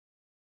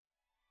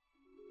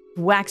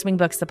Waxwing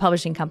Books, the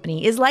publishing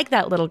company, is like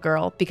that little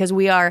girl because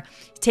we are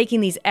taking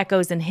these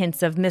echoes and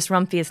hints of Miss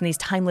Rumphius and these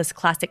timeless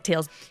classic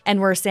tales, and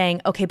we're saying,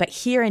 okay, but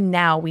here and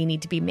now we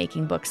need to be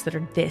making books that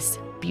are this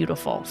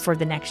beautiful for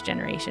the next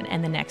generation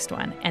and the next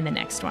one and the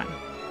next one.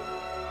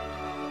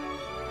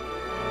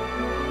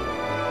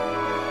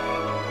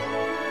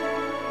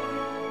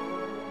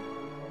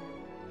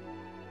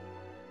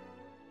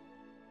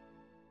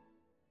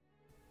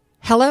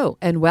 Hello,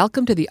 and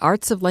welcome to the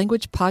Arts of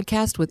Language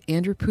podcast with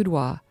Andrew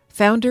Pudewa,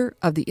 founder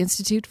of the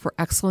Institute for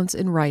Excellence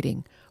in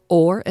Writing,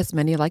 or as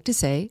many like to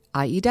say,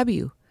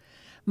 IEW.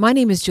 My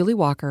name is Julie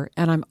Walker,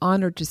 and I'm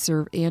honored to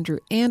serve Andrew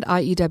and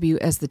IEW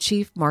as the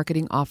Chief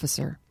Marketing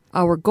Officer.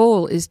 Our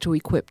goal is to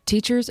equip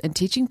teachers and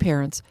teaching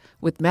parents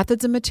with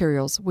methods and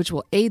materials which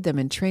will aid them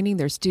in training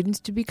their students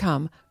to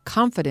become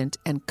confident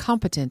and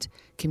competent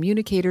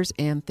communicators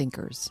and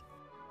thinkers.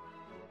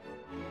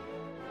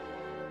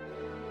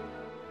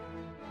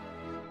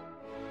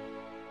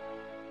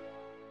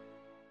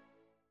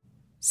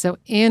 So,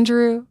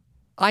 Andrew,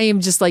 I am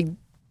just like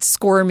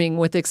squirming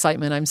with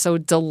excitement. I'm so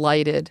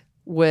delighted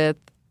with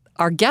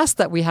our guest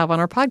that we have on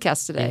our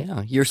podcast today.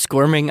 Yeah, you're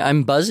squirming,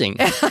 I'm buzzing.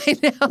 I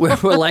know.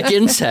 We're like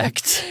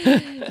insects.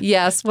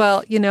 Yes.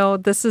 Well,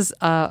 this is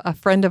a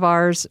friend of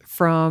ours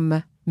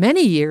from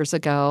many years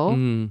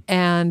ago.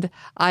 And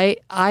I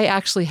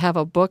actually have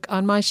a book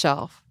on my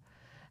shelf,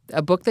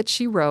 a book that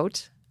she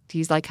wrote.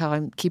 He's like how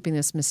I'm keeping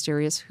this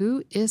mysterious.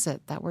 Who is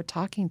it that we're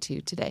talking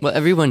to today? Well,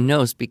 everyone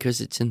knows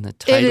because it's in the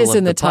title it is of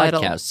in the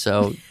title. Podcast.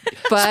 So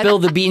spill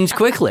the beans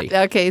quickly.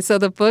 Okay, so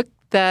the book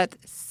that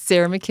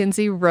Sarah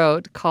Mackenzie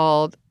wrote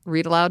called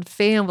Read Aloud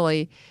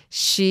Family,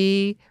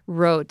 she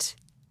wrote,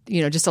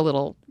 just a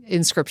little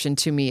inscription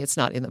to me. It's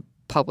not in the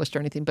published or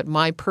anything, but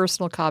my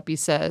personal copy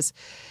says,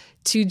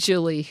 to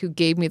Julie, who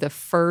gave me the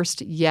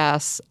first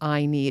yes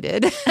I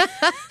needed.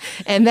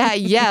 And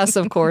that yes,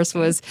 of course,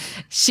 was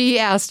she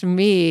asked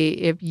me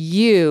if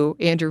you,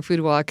 Andrew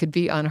Pudewa, could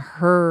be on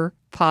her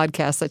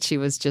podcast that she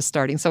was just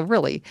starting. So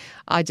really,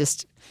 I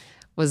just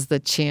was the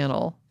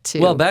channel to...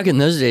 Well, back in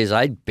those days,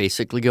 I'd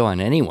basically go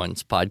on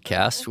anyone's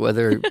podcast,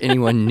 whether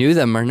anyone knew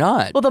them or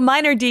not. Well, the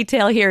minor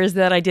detail here is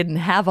that I didn't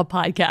have a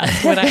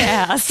podcast when I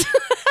asked.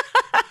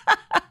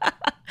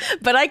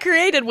 But I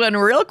created one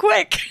real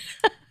quick.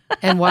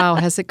 And wow,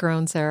 has it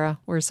grown, Sarah?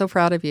 We're so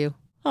proud of you.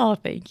 Oh,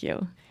 thank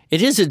you.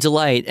 It is a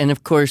delight. And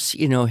of course,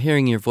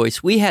 hearing your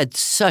voice, we had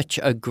such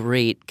a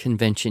great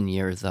convention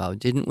year, though,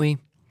 didn't we?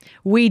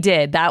 We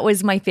did. That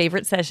was my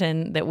favorite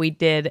session that we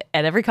did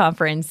at every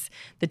conference.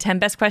 The 10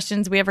 best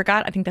questions we ever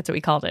got. I think that's what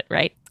we called it,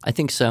 right? I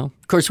think so.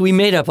 Of course, we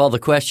made up all the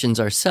questions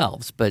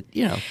ourselves, but,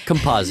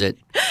 composite.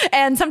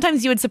 And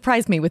sometimes you would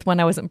surprise me with one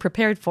I wasn't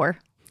prepared for.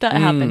 That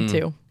happened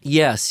too.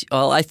 Yes.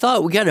 Well, I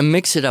thought we got to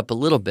mix it up a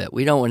little bit.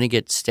 We don't want to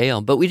get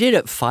stale, but we did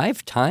it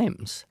 5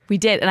 times. We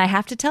did. And I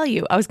have to tell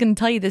you, I was going to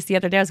tell you this the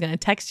other day. I was going to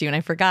text you and I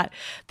forgot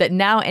that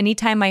now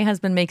anytime my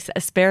husband makes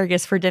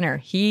asparagus for dinner,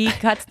 he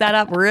cuts that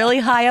up really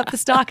high up the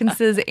stalk and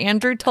says,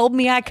 Andrew told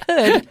me I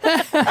could.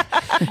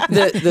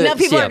 Now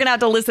people are going to have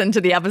to listen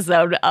to the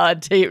episode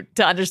to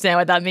understand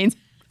what that means.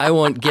 I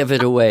won't give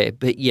it away,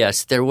 but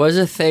yes, there was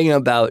a thing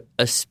about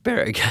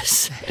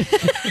asparagus.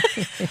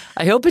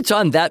 I hope it's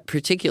on that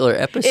particular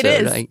episode. It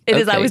is. It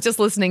is. I was just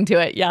listening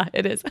to it. Yeah,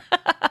 it is.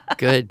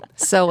 Good.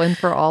 So, and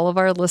for all of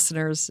our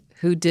listeners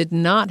who did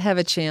not have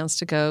a chance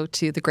to go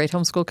to the Great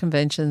Homeschool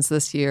Conventions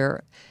this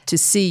year to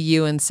see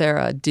you and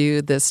Sarah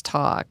do this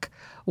talk,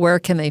 where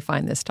can they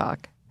find this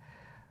talk?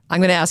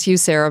 I'm going to ask you,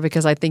 Sarah,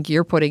 because I think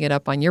you're putting it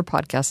up on your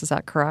podcast. Is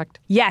that correct?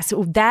 Yes,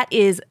 that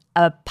is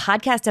a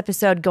podcast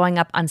episode going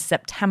up on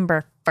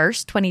September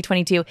 1st,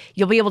 2022.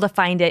 You'll be able to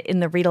find it in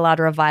the Read Aloud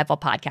Revival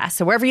podcast.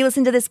 So wherever you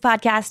listen to this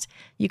podcast,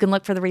 you can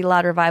look for the Read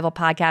Aloud Revival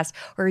podcast,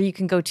 or you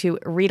can go to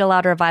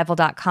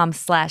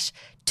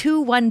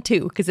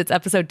readaloudrevival.com/212 because it's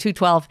episode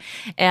 212.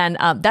 And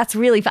that's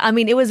really fun. I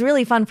mean, it was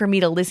really fun for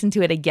me to listen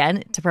to it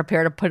again to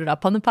prepare to put it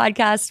up on the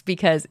podcast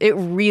because it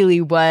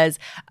really was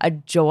a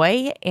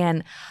joy.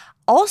 And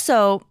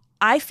also,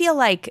 I feel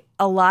like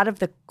a lot of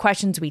the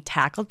questions we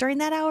tackled during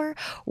that hour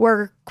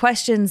were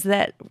questions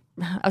that,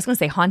 I was going to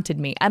say haunted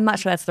me. I'm not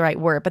sure that's the right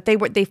word, but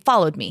they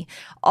followed me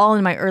all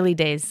in my early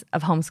days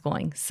of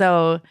homeschooling.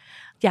 So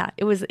yeah,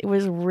 it was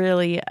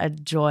really a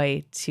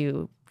joy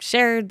to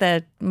share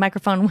the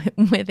microphone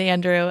with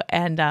Andrew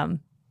and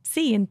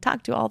see and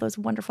talk to all those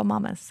wonderful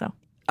mamas. So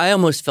I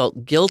almost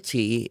felt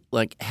guilty,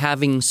 like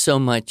having so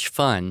much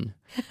fun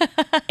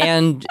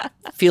and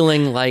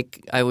feeling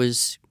like I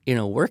was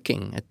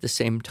working at the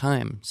same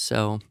time.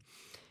 So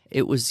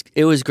it was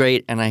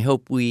great, and I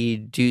hope we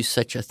do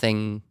such a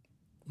thing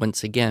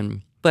once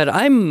again. But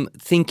I'm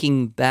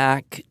thinking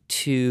back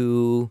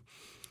to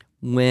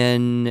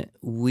when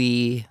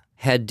we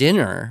had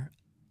dinner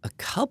a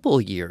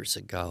couple years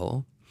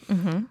ago,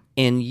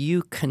 and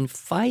you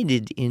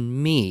confided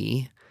in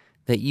me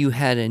that you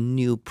had a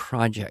new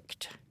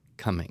project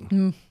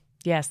coming.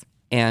 Yes.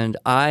 And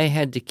I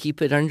had to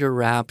keep it under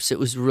wraps. It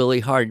was really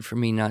hard for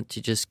me not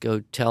to just go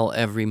tell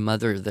every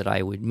mother that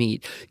I would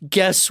meet,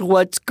 guess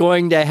what's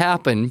going to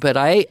happen? But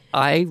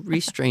I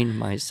restrained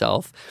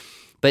myself.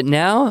 But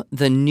now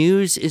the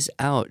news is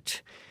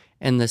out,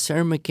 and the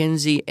Sarah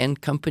Mackenzie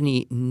and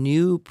Company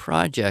new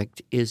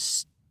project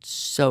is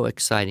so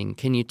exciting.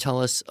 Can you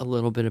tell us a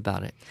little bit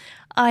about it?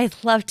 I'd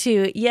love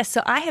to. Yes,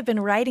 so I have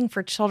been writing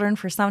for children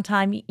for some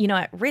time. You know,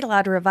 at Read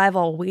Aloud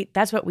Revival,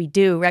 that's what we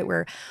do, right?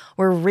 We're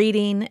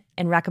reading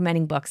and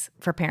recommending books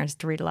for parents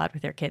to read aloud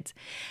with their kids.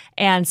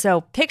 And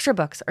so picture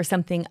books are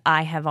something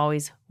I have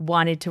always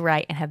wanted to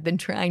write and have been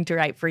trying to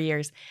write for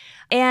years.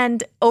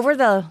 And over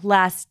the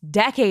last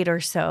decade or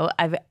so,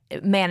 I've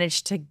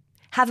managed to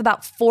have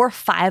about 4 or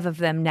 5 of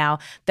them now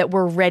that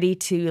were ready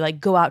to like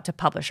go out to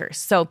publishers.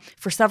 So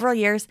for several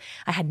years,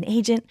 I had an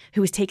agent who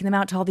was taking them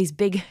out to all these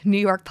big New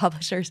York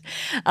publishers,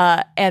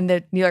 and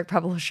the New York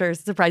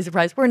publishers, surprise,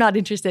 surprise, were not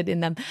interested in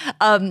them.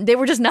 They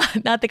were just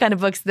not the kind of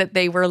books that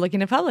they were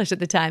looking to publish at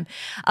the time.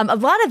 A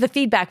lot of the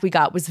feedback we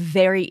got was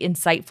very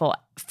insightful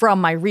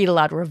from my Read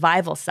Aloud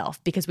Revival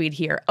self, because we'd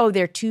hear, oh,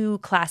 they're too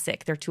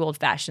classic, they're too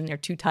old-fashioned, they're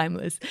too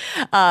timeless,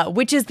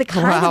 which is the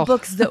kind of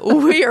books that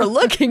we are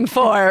looking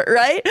for,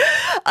 right?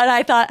 And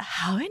I thought,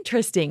 how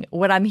interesting.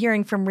 What I'm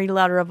hearing from Read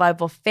Aloud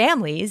Revival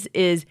families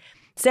is,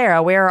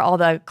 Sarah, where are all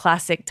the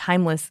classic,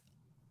 timeless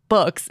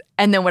books?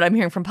 And then what I'm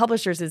hearing from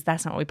publishers is,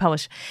 that's not what we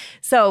publish.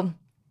 So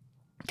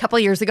a couple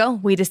of years ago,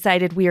 we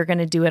decided we are going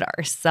to do it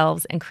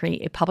ourselves and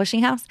create a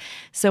publishing house.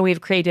 So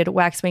we've created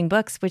Waxwing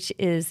Books, which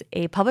is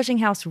a publishing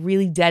house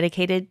really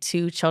dedicated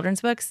to children's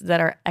books that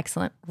are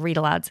excellent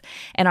read-alouds.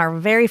 And our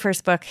very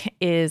first book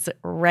is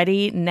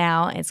ready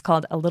now. It's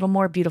called A Little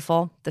More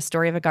Beautiful, The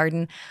Story of a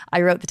Garden.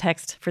 I wrote the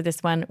text for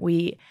this one.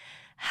 We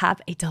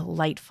have a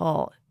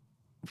delightful,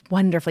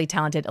 wonderfully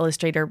talented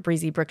illustrator,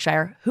 Breezy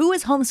Brookshire, who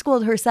is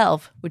homeschooled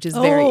herself, which is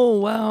very... Oh,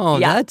 wow.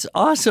 Yeah. That's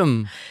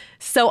awesome.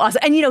 So awesome.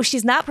 And, you know,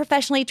 she's not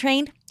professionally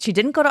trained. She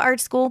didn't go to art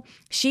school.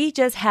 She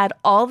just had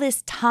all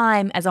this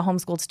time as a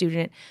homeschooled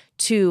student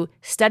to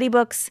study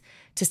books,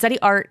 to study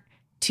art,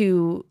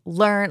 to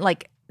learn,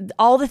 like,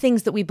 all the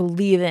things that we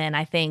believe in,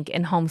 I think,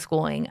 in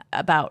homeschooling,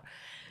 about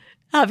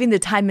having the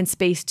time and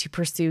space to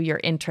pursue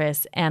your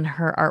interests. And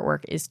her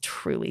artwork is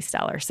truly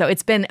stellar. So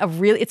it's been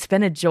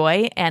a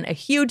joy and a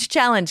huge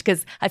challenge,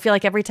 because I feel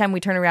like every time we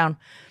turn around,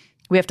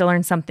 we have to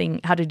learn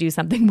how to do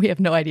something we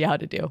have no idea how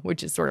to do,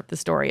 which is sort of the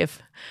story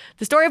of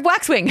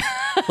Waxwing.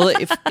 Well,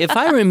 if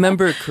I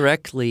remember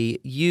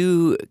correctly,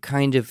 you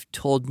kind of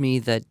told me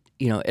that,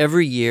 you know,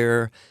 every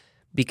year,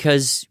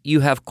 because you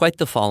have quite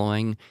the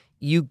following,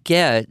 you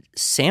get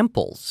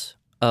samples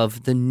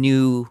of the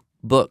new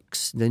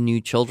books, the new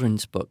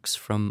children's books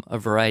from a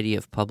variety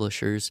of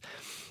publishers,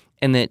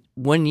 and that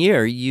one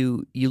year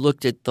you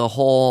looked at the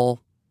whole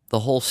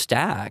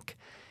stack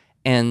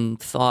and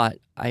thought,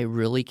 I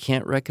really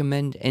can't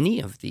recommend any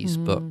of these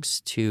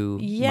books to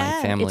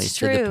my family,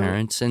 to the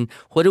parents. And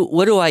what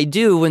do I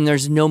do when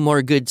there's no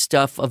more good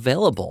stuff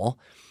available?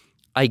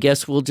 I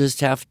guess we'll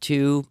just have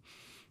to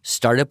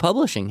start a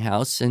publishing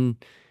house and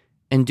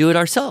do it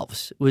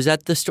ourselves. Was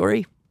that the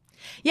story?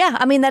 Yeah,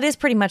 I mean, that is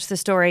pretty much the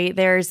story.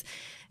 There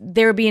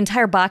would be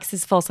entire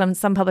boxes full.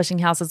 Some publishing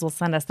houses will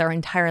send us their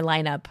entire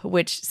lineup,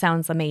 which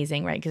sounds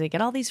amazing, right? Because they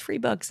get all these free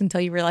books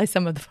until you realize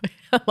a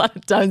lot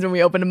of times when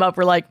we open them up,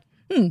 we're like,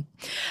 and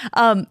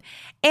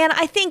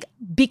I think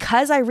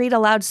because I read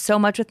aloud so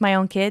much with my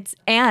own kids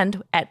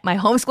and at my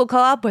homeschool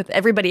co-op with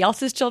everybody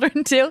else's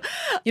children too,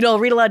 you know, I'll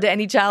read aloud to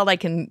any child I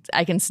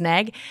can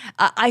snag.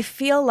 I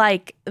feel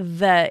like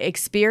the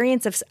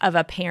experience of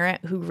a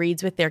parent who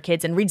reads with their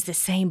kids and reads the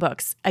same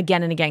books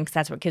again and again, because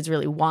that's what kids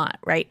really want,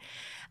 right?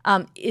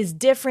 Is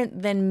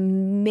different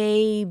than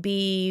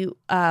maybe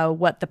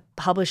what the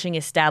publishing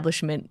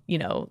establishment, you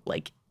know,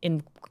 like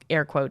in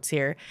air quotes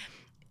here,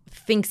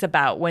 thinks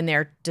about when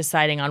they're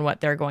deciding on what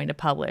they're going to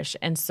publish.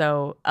 And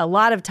so a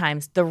lot of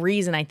times the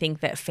reason I think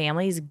that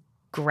families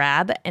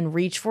grab and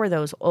reach for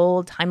those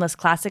old timeless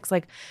classics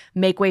like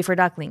Make Way for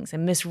Ducklings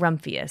and Miss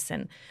Rumphius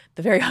and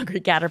The Very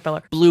Hungry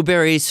Caterpillar.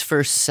 Blueberries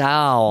for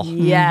Sal.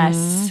 Yes.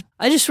 Mm-hmm.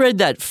 I just read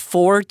that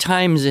 4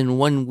 times in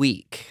 1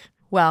 week.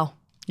 Well,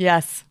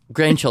 yes.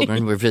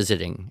 Grandchildren were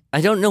visiting.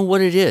 I don't know what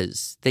it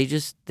is. They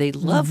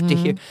love to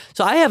hear.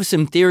 So I have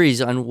some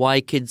theories on why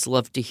kids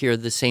love to hear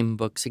the same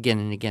books again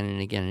and again and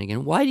again and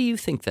again. Why do you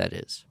think that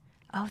is?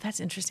 Oh, that's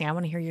interesting. I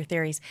want to hear your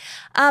theories.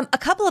 A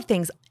couple of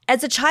things.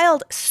 As a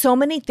child, so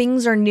many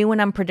things are new and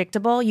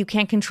unpredictable. You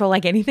can't control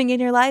like anything in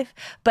your life.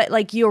 But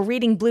like you're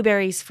reading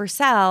Blueberries for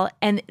Sal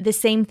and the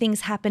same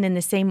things happen in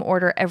the same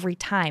order every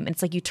time.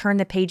 It's like you turn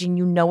the page and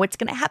you know what's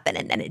going to happen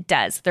and then it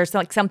does. There's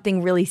like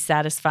something really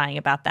satisfying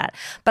about that.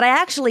 But I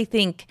actually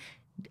think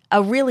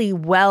a really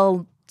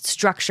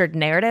well-structured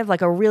narrative,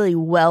 like a really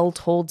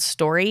well-told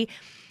story,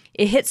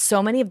 it hits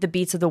so many of the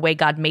beats of the way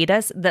God made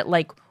us that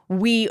like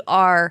we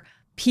are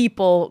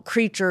people,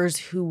 creatures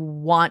who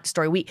want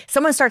story.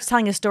 Someone starts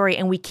telling a story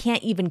and we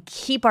can't even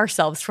keep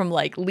ourselves from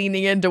like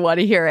leaning in to want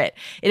to hear it.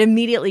 It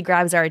immediately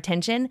grabs our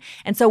attention.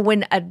 And so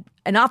when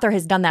an author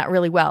has done that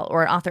really well,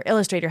 or an author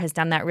illustrator has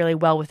done that really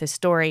well with a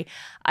story,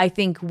 I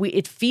think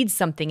it feeds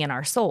something in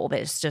our soul that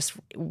it's just,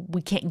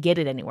 we can't get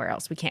it anywhere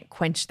else. We can't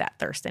quench that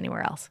thirst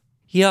anywhere else.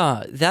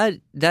 Yeah, that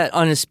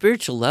on a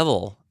spiritual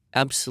level,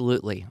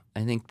 absolutely.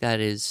 I think that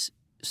is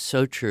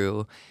so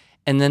true.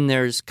 And then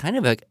there's kind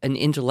of an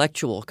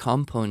intellectual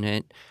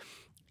component.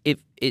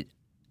 It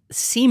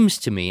seems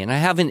to me, and I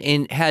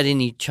haven't had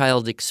any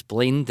child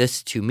explain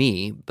this to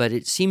me, but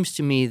it seems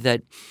to me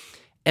that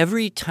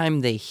every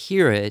time they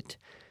hear it,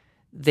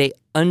 they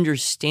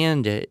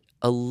understand it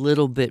a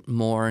little bit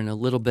more and a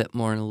little bit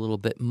more and a little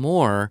bit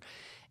more.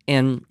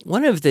 And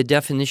one of the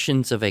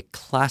definitions of a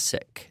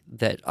classic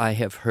that I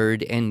have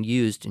heard and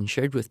used and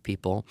shared with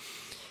people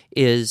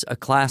is a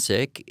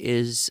classic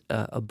is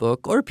a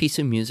book or a piece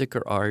of music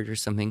or art or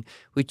something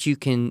which you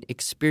can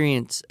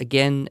experience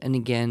again and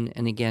again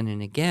and again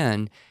and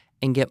again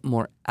and get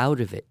more out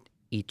of it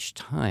each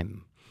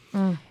time.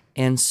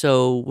 And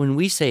so when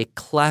we say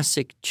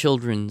classic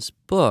children's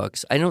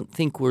books, I don't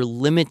think we're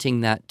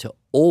limiting that to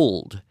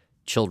old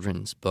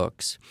children's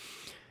books.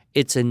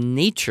 It's a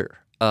nature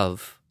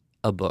of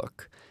a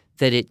book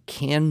that it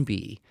can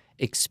be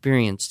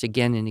experienced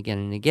again and again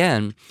and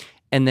again.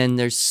 And then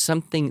there's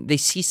something, they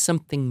see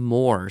something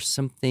more,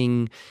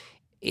 something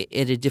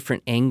at a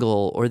different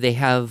angle, or they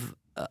have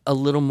a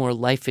little more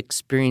life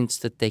experience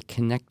that they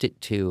connect it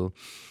to.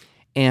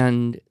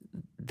 And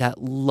that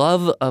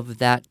love of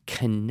that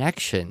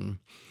connection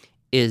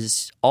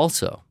is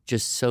also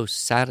just so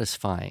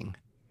satisfying.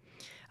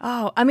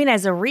 Oh, I mean,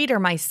 as a reader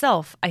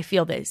myself, I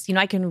feel this.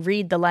 I can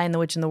read The Lion, the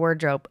Witch, and the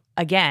Wardrobe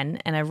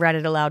again, and I've read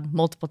it aloud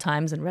multiple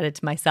times and read it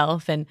to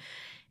myself, and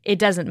it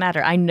doesn't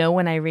matter. I know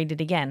when I read it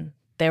again,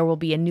 there will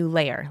be a new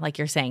layer, like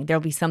you're saying. There'll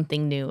be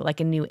something new, like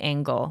a new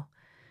angle,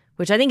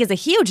 which I think is a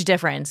huge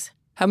difference.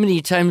 How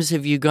many times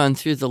have you gone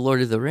through The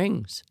Lord of the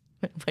Rings?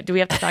 Do we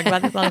have to talk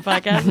about this on the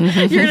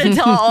podcast? You're going to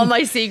tell all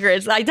my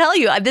secrets. I tell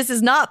you, this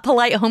is not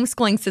polite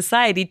homeschooling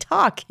society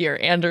talk here,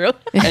 Andrew.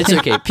 It's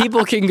okay.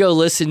 People can go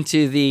listen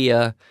to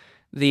the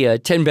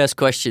 10 Best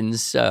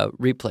Questions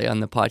replay on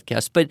the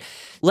podcast. But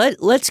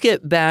let's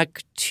get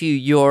back to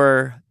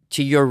your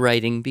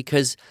writing,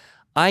 because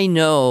I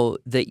know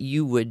that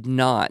you would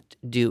not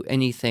do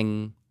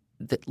anything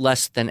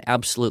less than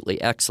absolutely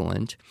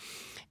excellent.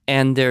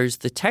 And there's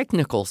the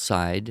technical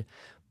side,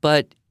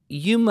 but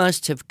you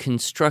must have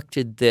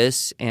constructed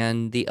this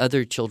and the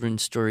other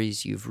children's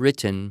stories you've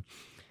written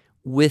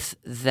with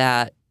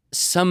that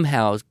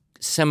somehow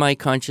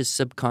semi-conscious,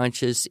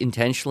 subconscious,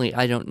 intentionally,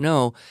 I don't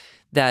know,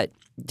 that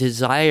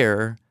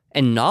desire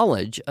and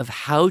knowledge of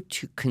how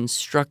to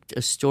construct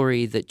a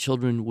story that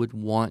children would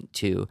want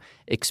to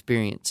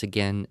experience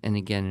again and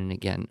again and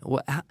again.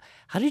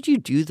 How did you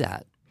do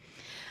that?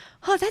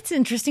 Oh, that's an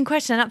interesting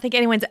question. I don't think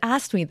anyone's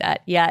asked me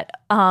that yet.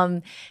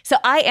 So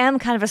I am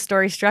kind of a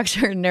story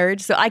structure nerd,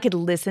 so I could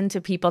listen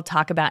to people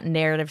talk about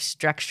narrative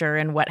structure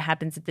and what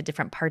happens at the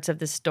different parts of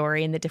the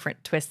story and the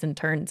different twists and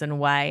turns and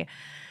why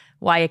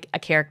a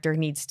character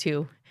needs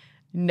to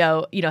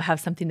have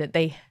something that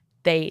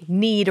they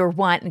need or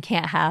want and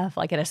can't have,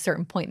 like at a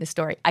certain point in the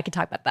story. I could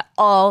talk about that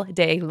all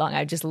day long.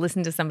 I just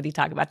listened to somebody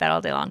talk about that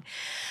all day long.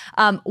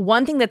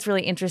 One thing that's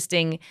really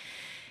interesting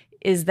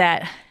is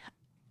that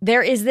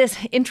there is this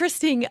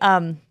interesting,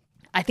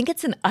 I think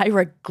it's an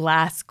Ira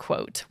Glass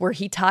quote, where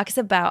he talks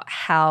about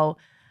how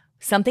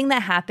something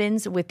that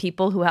happens with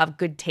people who have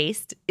good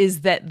taste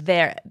is that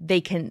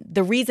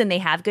the reason they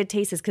have good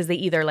taste is because they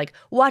either like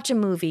watch a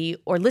movie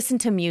or listen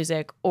to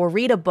music or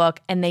read a book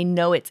and they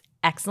know it's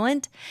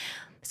excellent.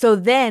 So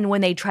then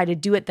when they try to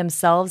do it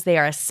themselves, they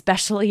are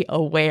especially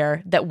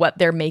aware that what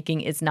they're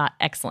making is not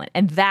excellent.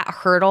 And that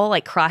hurdle,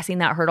 like crossing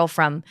that hurdle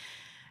from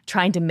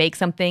trying to make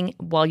something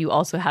while you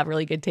also have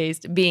really good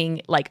taste,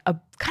 being like a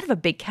kind of a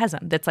big chasm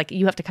that's like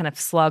you have to kind of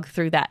slog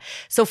through that.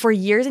 So for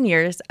years and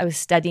years, I was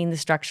studying the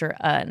structure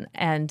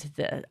and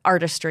the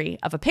artistry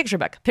of a picture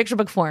book. Picture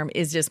book form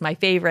is just my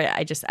favorite.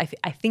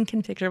 I think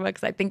in picture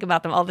books. I think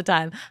about them all the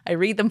time. I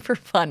read them for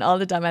fun all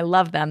the time. I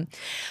love them.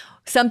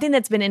 Something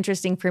that's been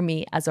interesting for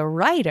me as a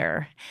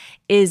writer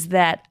is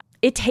that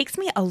it takes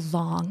me a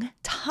long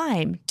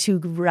time to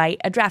write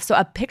a draft. So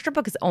a picture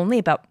book is only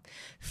about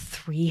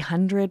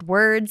 300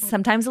 words,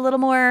 sometimes a little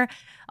more,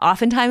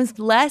 oftentimes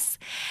less.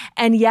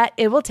 And yet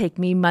it will take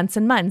me months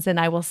and months. And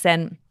I will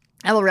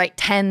write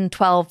 10,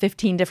 12,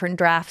 15 different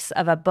drafts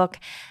of a book,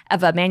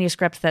 of a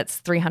manuscript that's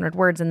 300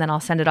 words. And then I'll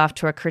send it off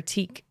to a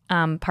critique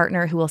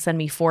partner who will send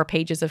me 4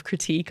 pages of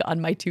critique on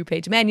my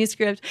 2-page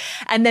manuscript.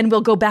 And then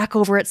we'll go back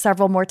over it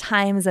several more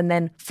times. And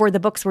then for the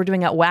books we're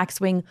doing at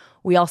Waxwing,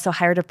 we also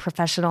hired a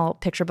professional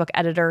picture book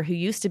editor who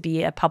used to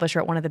be a publisher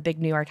at one of the big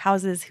New York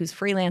houses, who's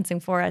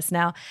freelancing for us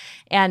now.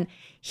 And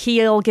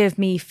he'll give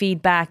me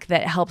feedback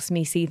that helps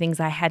me see things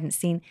I hadn't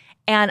seen.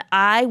 And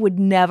I would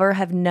never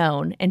have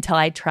known until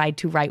I tried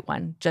to write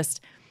one.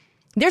 Just,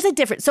 there's a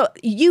difference. So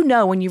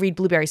when you read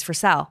Blueberries for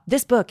Sal,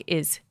 this book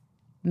is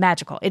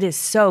magical. It is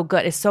so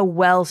good. It's so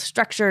well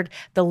structured.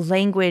 The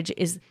language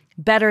is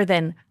better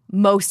than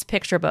most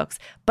picture books.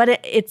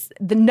 But it's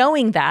the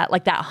knowing that,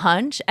 like that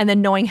hunch, and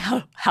then knowing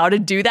how to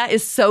do that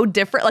is so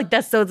different. Like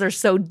those are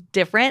so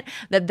different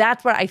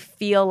that's what I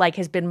feel like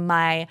has been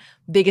my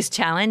biggest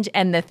challenge,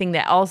 and the thing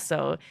that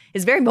also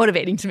is very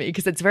motivating to me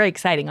because it's very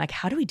exciting. Like,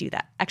 how do we do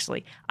that?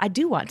 Actually, I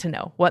do want to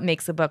know what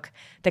makes a book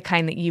the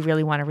kind that you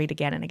really want to read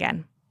again and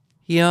again.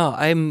 Yeah,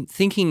 I'm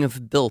thinking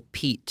of Bill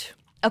Peet.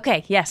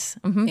 Okay, yes.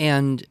 Mm-hmm.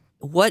 And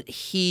what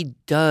he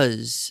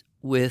does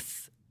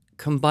with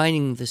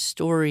combining the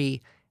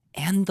story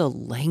and the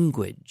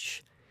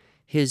language,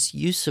 his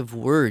use of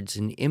words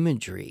and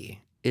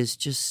imagery is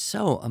just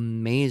so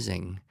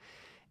amazing.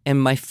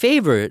 And my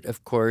favorite,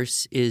 of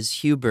course,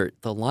 is Hubert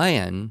the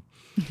lion,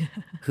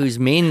 whose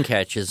mane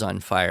catches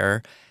on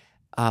fire,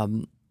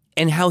 and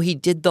how he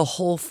did the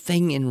whole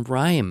thing in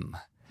rhyme.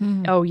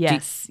 Oh,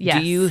 yes,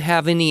 yes. Do you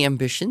have any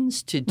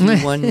ambitions to do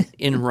one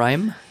in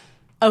rhyme?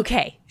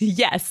 Okay,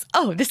 yes.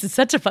 Oh, this is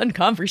such a fun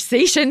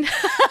conversation.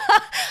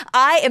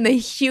 I am a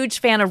huge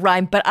fan of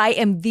rhyme, but I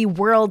am the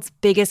world's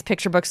biggest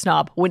picture book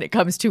snob when it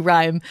comes to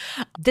rhyme.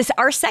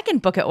 Our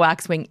second book at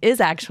Waxwing is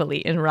actually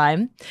in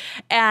rhyme.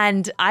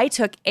 And I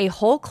took a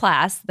whole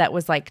class that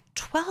was like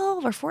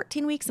 12 or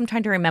 14 weeks, I'm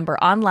trying to remember,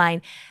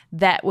 online,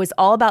 that was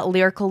all about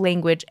lyrical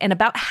language. And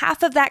about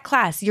half of that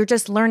class, you're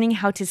just learning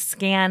how to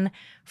scan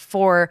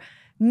for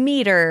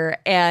meter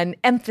and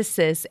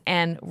emphasis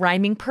and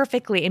rhyming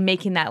perfectly and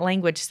making that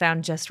language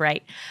sound just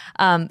right.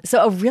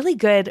 So a really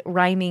good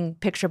rhyming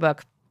picture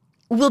book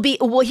will be,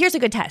 well, here's a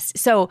good test.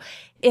 So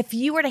if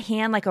you were to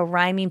hand like a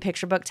rhyming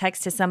picture book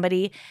text to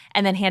somebody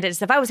and then hand it,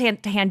 so if I was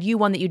to hand you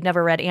one that you'd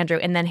never read, Andrew,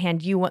 and then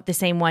hand you the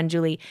same one,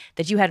 Julie,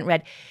 that you hadn't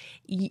read,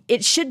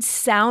 it should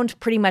sound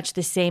pretty much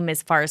the same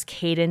as far as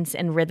cadence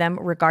and rhythm,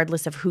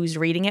 regardless of who's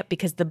reading it,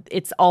 because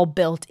it's all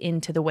built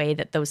into the way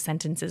that those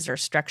sentences are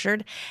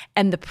structured.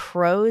 And the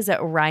pros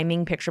at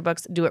rhyming picture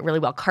books do it really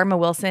well. Karma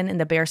Wilson in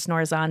the Bear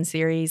Snores On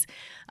series.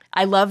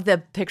 I love the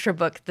picture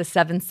book, The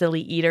Seven Silly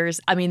Eaters.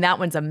 I mean, that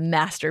one's a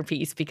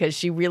masterpiece because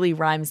she really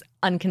rhymes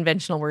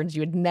unconventional words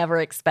you would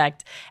never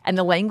expect. And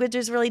the language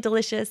is really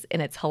delicious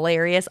and it's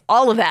hilarious.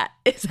 All of that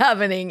is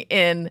happening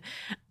in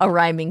a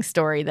rhyming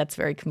story that's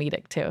very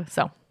comedic too.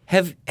 So,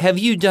 have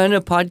you done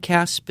a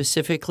podcast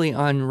specifically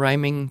on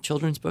rhyming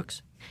children's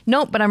books?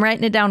 Nope, but I'm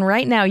writing it down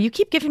right now. You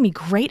keep giving me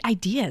great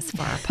ideas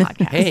for our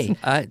podcast.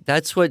 Hey,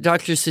 that's what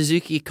Dr.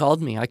 Suzuki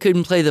called me. I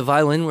couldn't play the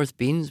violin worth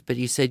beans, but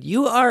he said,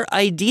 "You are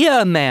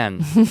idea man."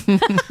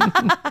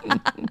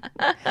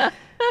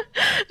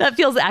 That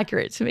feels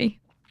accurate to me.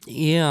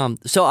 Yeah.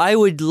 So I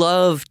would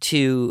love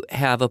to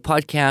have a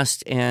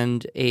podcast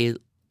and a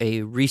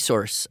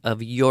resource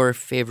of your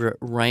favorite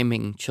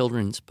rhyming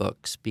children's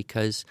books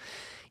because,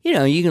 you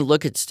can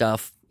look at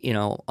stuff,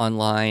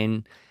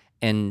 online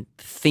and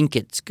think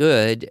it's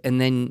good.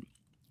 And then,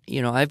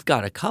 I've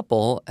got a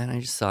couple and I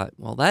just thought,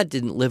 well, that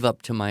didn't live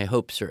up to my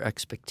hopes or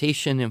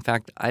expectation. In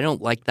fact, I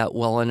don't like that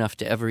well enough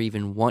to ever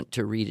even want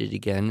to read it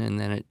again. And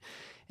then it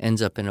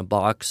ends up in a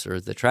box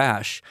or the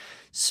trash.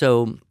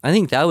 So I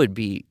think that would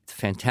be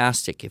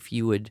fantastic if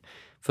you would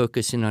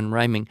focus in on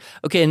rhyming.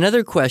 Okay,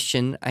 another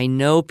question. I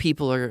know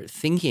people are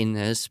thinking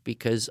this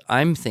because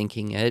I'm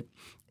thinking it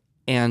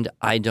and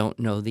I don't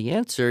know the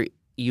answer.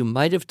 You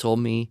might have told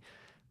me,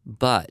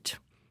 but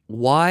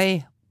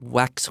why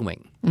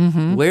Waxwing?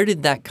 Mm-hmm. Where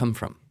did that come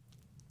from?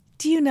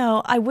 Do you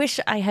know, I wish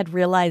I had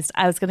realized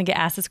I was going to get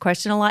asked this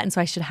question a lot, and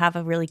so I should have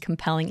a really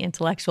compelling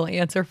intellectual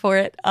answer for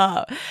it.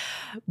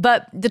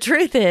 But the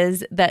truth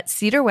is that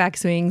cedar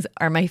waxwings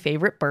are my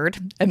favorite bird,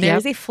 and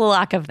there's a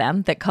flock of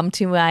them that come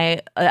to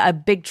a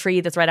big tree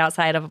that's right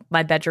outside of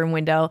my bedroom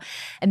window,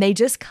 and they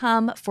just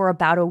come for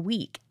about a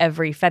week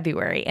every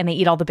February, and they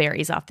eat all the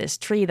berries off this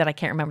tree that I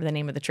can't remember the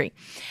name of the tree.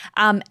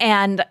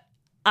 And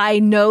I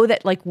know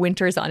that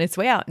winter's on its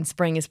way out and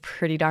spring is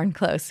pretty darn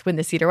close when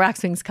the cedar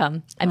waxwings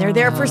come. And they're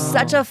there for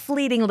such a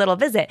fleeting little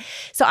visit.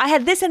 So I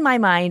had this in my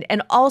mind.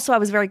 And also I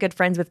was very good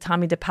friends with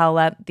Tommy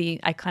DePaula, the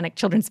iconic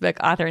children's book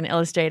author and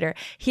illustrator.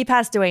 He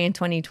passed away in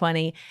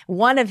 2020.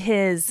 One of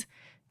his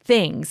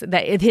things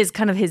that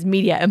his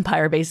media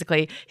empire,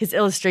 basically his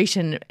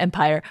illustration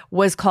empire,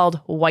 was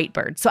called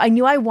Whitebird. So I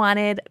knew I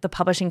wanted the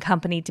publishing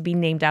company to be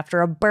named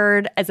after a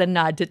bird as a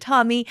nod to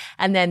Tommy,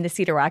 and then the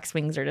cedar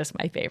waxwings are just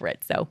my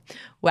favorite. So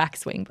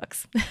Waxwing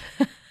books.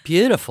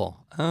 Beautiful.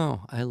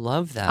 Oh, I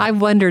love that. I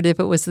wondered if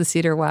it was the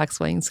cedar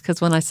waxwings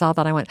because when I saw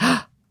that I went,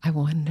 I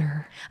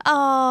wonder.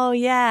 Oh,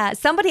 yeah.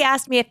 Somebody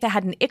asked me if they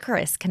had an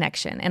Icarus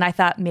connection, and I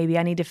thought maybe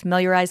I need to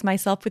familiarize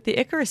myself with the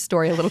Icarus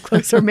story a little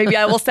closer. Maybe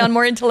I will sound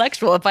more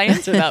intellectual if I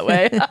answer that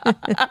way.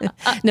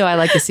 No, I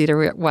like the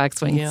cedar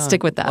waxwing. Yeah.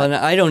 Stick with that. Well,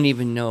 I don't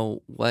even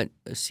know what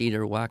a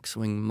cedar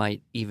waxwing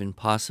might even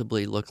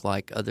possibly look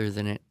like other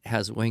than it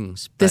has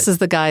wings. This is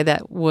the guy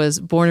that was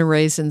born and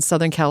raised in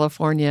Southern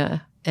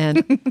California.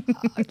 And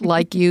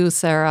like you,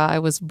 Sarah, I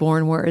was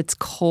born where it's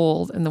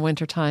cold in the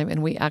wintertime,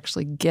 and we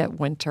actually get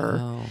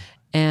winter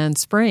and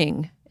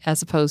spring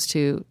as opposed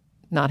to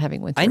not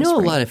having winter. I and know a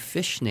spring. lot of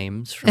fish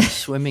names from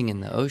swimming in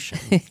the ocean.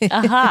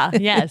 Aha,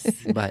 yes.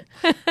 But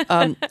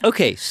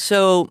okay,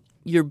 so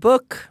your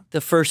book,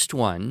 the first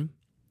one,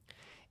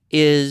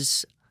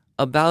 is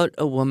about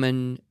a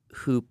woman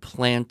who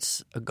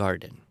plants a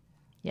garden.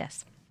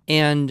 Yes.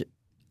 And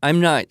I'm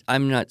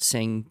not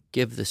saying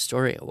give the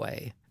story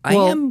away. I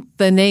Well, am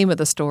the name of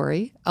the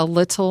story, A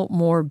Little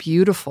More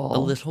Beautiful. a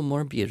little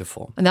more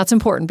beautiful. And that's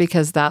important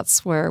because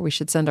that's where we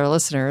should send our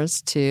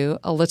listeners to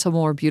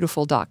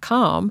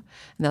alittlemorebeautiful.com.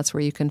 And that's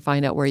where you can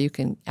find out where you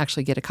can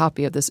actually get a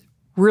copy of this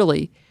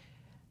really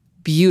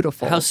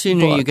beautiful How soon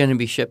book. are you going to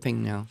be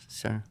shipping now,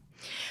 Sarah?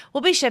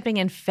 We'll be shipping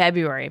in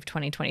February of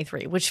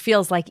 2023, which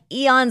feels like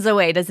eons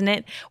away, doesn't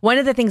it? One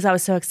of the things I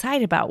was so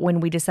excited about when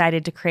we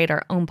decided to create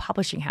our own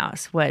publishing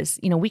house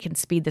was, we can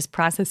speed this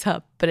process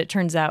up, but it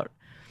turns out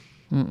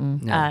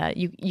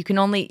you can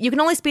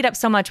only speed up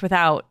so much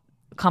without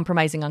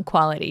compromising on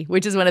quality,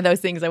 which is one of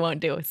those things I won't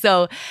do.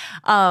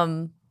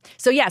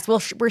 So yes,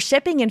 we're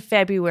shipping in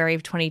February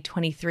of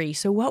 2023.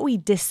 So what we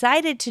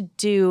decided to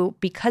do,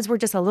 because we're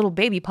just a little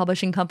baby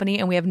publishing company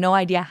and we have no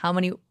idea how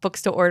many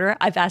books to order,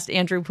 I've asked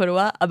Andrew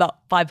Pudua about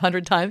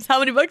 500 times, how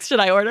many books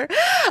should I order?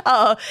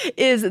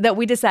 Is that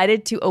we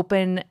decided to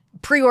open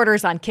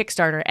pre-orders on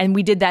Kickstarter, and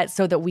we did that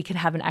so that we could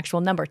have an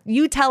actual number.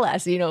 You tell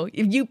us,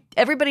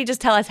 everybody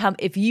just tell us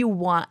if you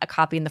want a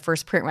copy in the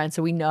first print run,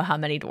 so we know how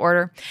many to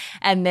order,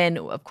 and then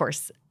of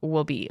course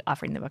we'll be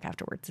offering the book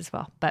afterwards as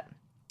well. But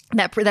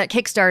that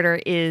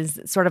Kickstarter is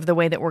sort of the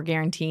way that we're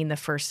guaranteeing the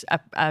first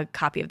a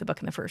copy of the book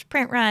in the first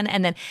print run.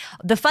 And then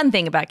the fun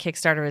thing about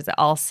Kickstarter is it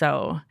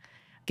also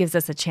gives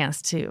us a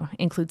chance to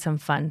include some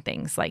fun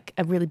things like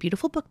a really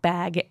beautiful book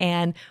bag.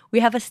 And we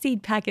have a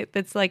seed packet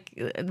that's like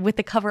with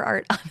the cover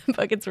art on the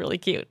book. It's really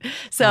cute.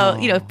 So,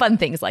 fun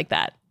things like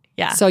that.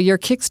 Yeah. So your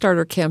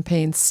Kickstarter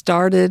campaign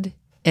started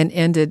and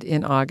ended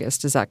in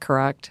August. Is that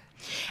correct?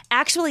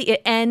 Actually,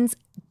 it ends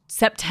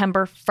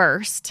September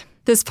 1st.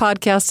 This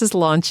podcast is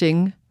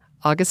launching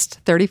August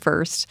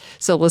 31st.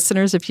 So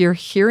listeners, if you're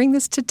hearing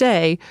this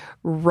today,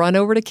 run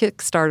over to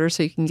Kickstarter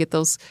so you can get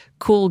those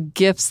cool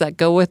gifts that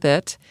go with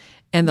it.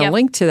 And the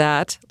link to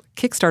that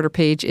Kickstarter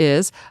page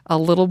is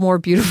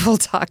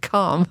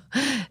alittlemorebeautiful.com.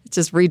 It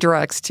just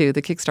redirects to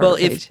the Kickstarter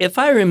page. If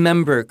I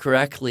remember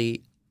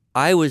correctly,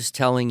 I was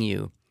telling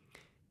you,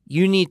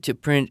 you need to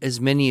print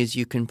as many as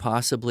you can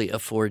possibly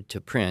afford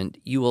to print.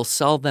 You will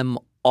sell them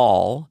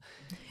all.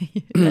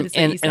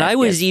 And I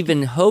was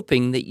even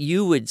hoping that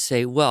you would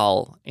say,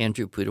 well,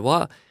 Andrew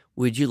Pudua,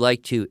 would you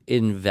like to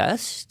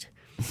invest?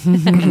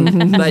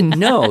 But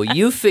no,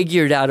 you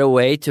figured out a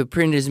way to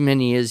print as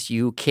many as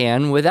you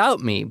can without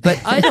me. But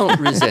I don't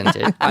resent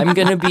it. I'm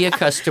going to be a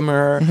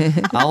customer.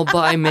 I'll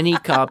buy many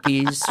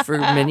copies for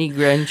many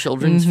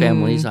grandchildren's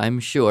families, I'm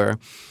sure.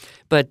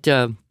 But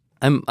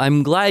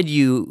I'm glad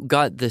you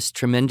got this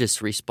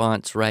tremendous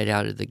response right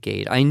out of the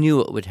gate. I knew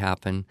it would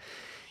happen.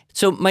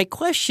 So my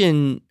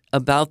question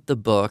about the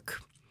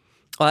book,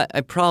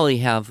 I probably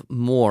have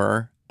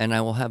more, and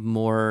I will have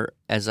more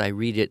as I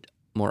read it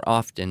more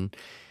often.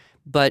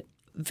 But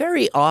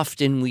very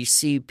often we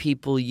see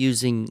people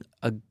using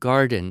a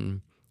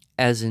garden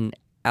as an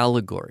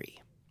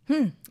allegory,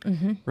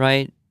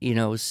 right?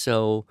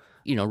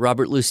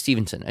 Robert Louis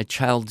Stevenson, A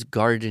Child's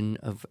Garden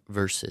of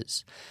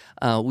Verses.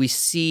 We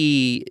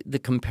see the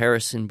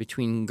comparison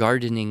between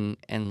gardening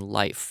and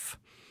life.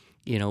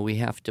 We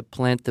have to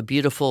plant the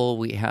beautiful.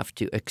 We have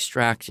to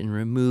extract and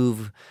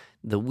remove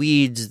the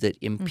weeds that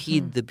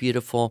impede the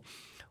beautiful.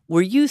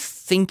 Were you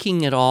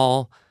thinking at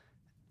all,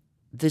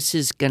 this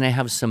is going to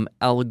have some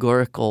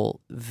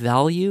allegorical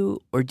value,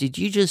 or did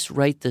you just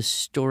write the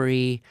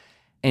story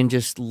and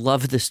just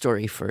love the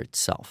story for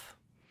itself?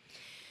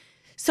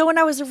 So when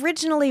I was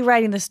originally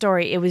writing the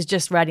story, it was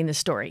just writing the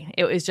story.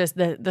 It was just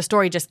the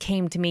story just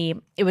came to me.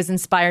 It was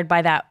inspired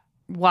by that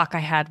walk I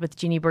had with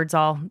Jeannie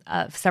Birdsall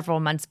several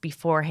months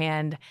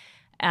beforehand.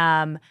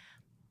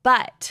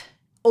 But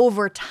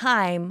over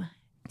time,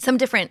 some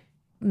different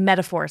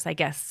metaphors, I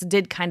guess,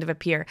 did kind of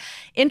appear.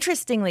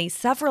 Interestingly,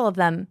 several of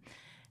them,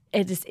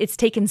 it's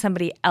taken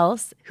somebody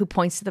else who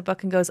points to the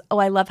book and goes, oh,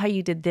 I love how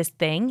you did this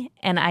thing,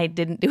 and I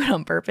didn't do it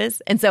on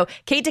purpose. And so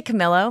Kate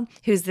DiCamillo,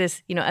 who's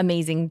this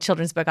amazing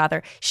children's book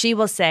author, she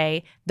will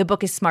say the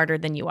book is smarter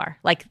than you are.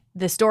 Like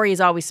the story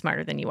is always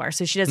smarter than you are.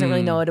 So she doesn't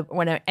really know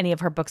what any of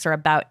her books are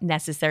about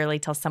necessarily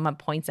till someone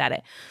points at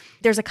it.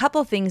 There's a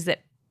couple things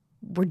that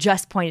were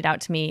just pointed out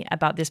to me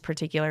about this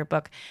particular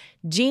book.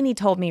 Jeannie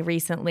told me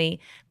recently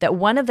that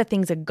one of the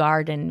things a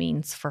garden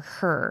means for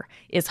her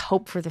is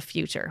hope for the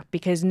future,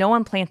 because no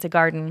one plants a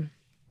garden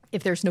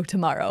if there's no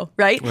tomorrow,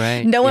 right?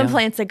 No one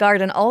plants a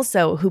garden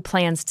also who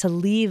plans to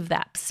leave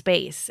that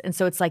space. And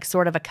so it's like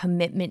sort of a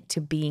commitment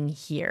to being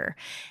here.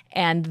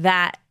 And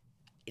that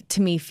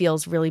to me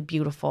feels really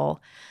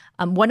beautiful.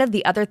 One of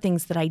the other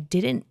things that I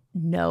didn't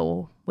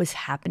know was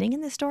happening in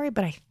the story,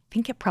 but I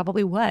think it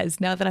probably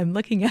was now that I'm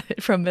looking at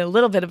it from a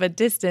little bit of a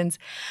distance.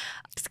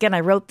 Because again,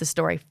 I wrote the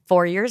story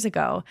 4 years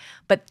ago.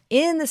 But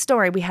in the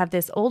story, we have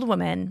this old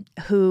woman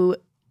who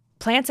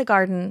plants a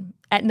garden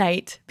at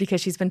night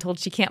because she's been told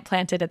she can't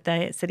plant it at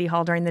the city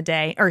hall during the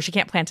day, or she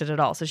can't plant it at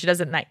all. So she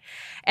does it at night.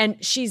 And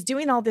she's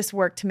doing all this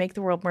work to make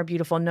the world more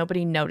beautiful.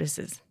 Nobody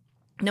notices.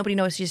 Nobody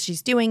notices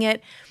she's doing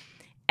it.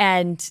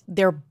 And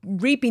they're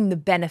reaping the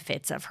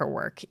benefits of her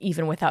work,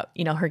 even without,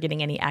 her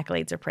getting any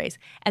accolades or praise.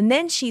 And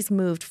then she's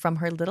moved from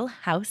her little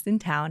house in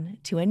town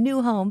to a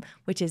new home,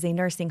 which is a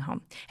nursing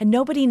home. And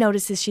nobody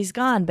notices she's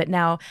gone. But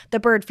now the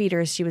bird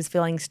feeders she was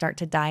filling start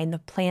to die, and the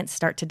plants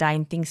start to die,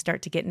 and things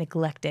start to get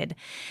neglected.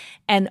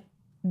 And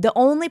the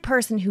only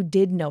person who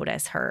did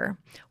notice her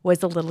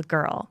was a little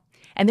girl.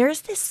 And there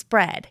is this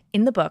spread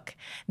in the book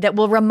that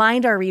will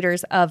remind our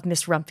readers of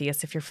Miss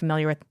Rumphius, if you're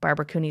familiar with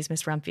Barbara Cooney's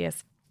Miss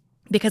Rumphius,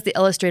 because the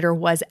illustrator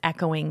was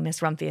echoing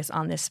Miss Rumphius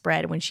on this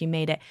spread when she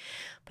made it.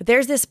 But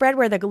there's this spread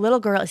where the little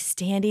girl is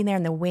standing there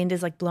and the wind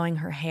is like blowing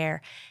her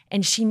hair.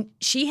 And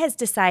she has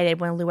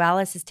decided when Lou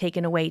Alice is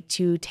taken away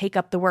to take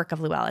up the work of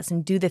Lou Alice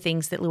and do the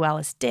things that Lou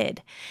Alice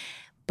did.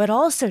 But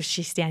also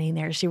she's standing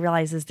there. She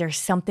realizes there's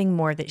something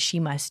more that she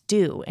must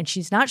do. And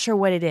she's not sure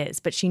what it is,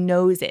 but she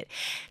knows it.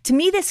 To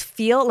me,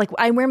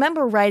 I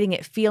remember writing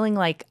it feeling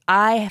like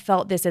I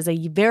felt this as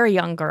a very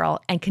young girl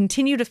and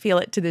continue to feel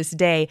it to this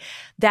day,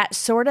 that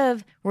sort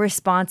of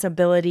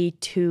responsibility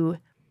to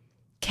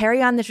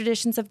carry on the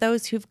traditions of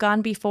those who've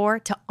gone before,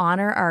 to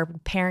honor our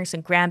parents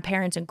and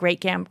grandparents and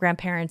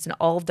great-grandparents and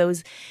all of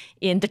those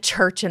in the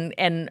church and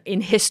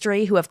in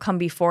history who have come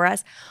before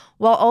us,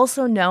 while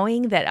also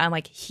knowing that I'm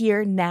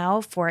here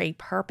now for a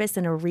purpose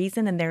and a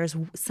reason, and there's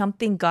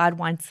something God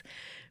wants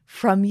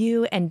from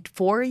you and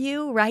for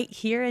you right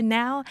here and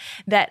now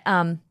that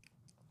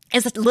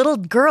as a little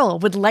girl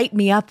would light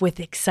me up with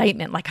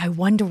excitement. I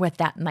wonder what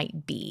that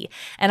might be.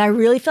 And I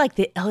really feel like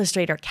the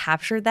illustrator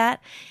captured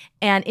that.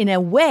 And in a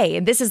way,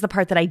 and this is the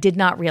part that I did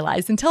not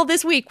realize until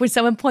this week when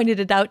someone pointed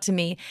it out to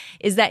me,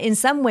 is that in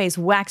some ways,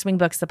 Waxwing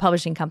Books, the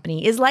publishing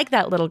company, is like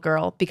that little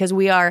girl, because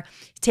we are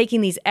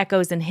taking these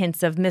echoes and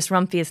hints of Miss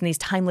Rumphius and these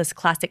timeless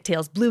classic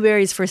tales,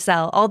 Blueberries for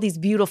Sale, all these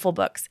beautiful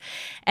books.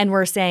 And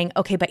we're saying,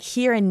 okay, but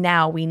here and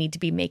now we need to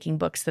be making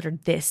books that are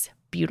this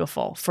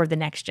beautiful for the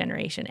next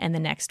generation and the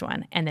next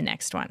one and the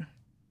next one.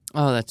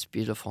 Oh, that's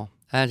beautiful.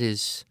 That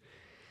is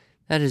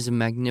a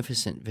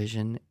magnificent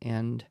vision,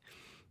 and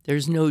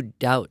there's no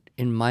doubt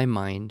in my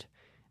mind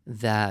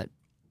that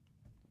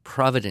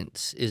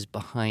providence is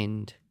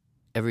behind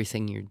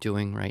everything you're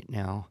doing right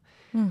now.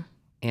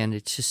 And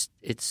it's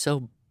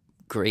so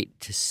great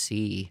to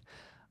see.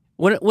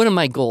 One of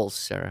my goals,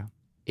 Sarah,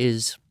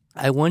 is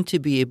I want to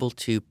be able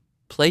to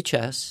play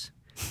chess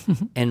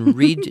and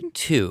read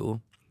to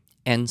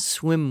and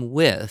swim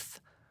with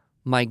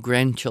my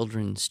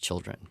grandchildren's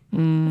children.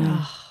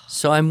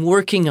 So I'm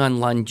working on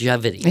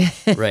longevity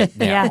right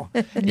now.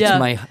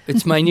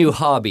 It's my new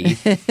hobby.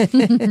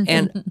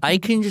 And I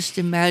can just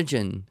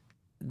imagine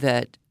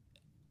that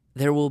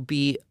there will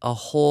be a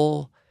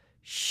whole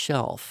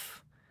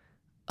shelf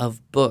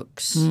of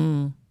books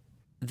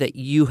that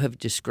you have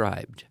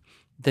described.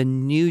 The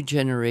new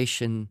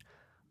generation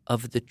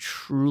of the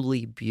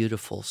truly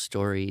beautiful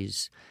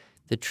stories,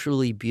 the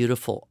truly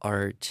beautiful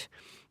art.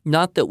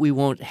 Not that we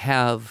won't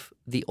have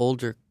the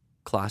older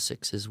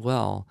classics as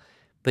well,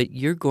 but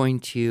you're going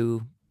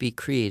to be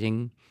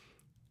creating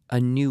a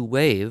new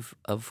wave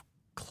of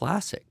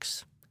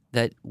classics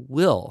that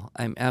will,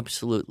 I'm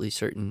absolutely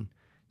certain,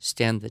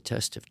 stand the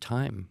test of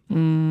time.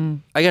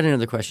 I got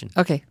another question.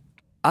 Okay.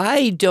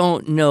 I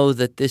don't know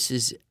that this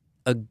is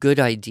a good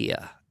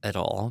idea at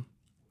all,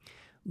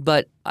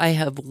 but I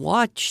have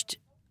watched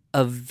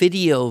a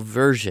video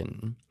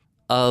version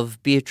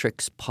of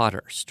Beatrix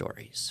Potter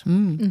stories,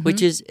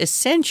 which is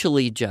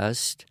essentially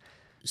just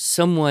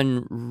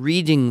someone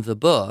reading the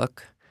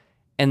book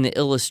and the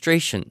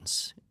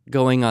illustrations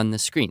going on the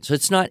screen. So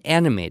it's not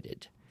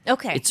animated.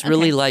 Okay. It's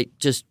really like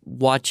just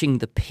watching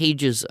the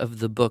pages of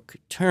the book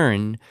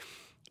turn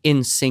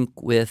in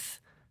sync with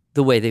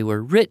the way they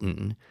were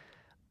written.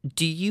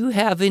 Do you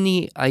have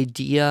any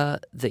idea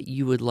that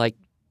you would like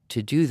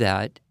to do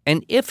that?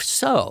 And if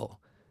so,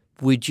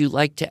 would you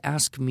like to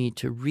ask me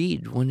to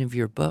read one of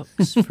your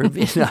books for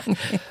me?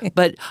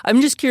 But I'm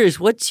just curious,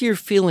 what's your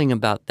feeling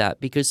about that?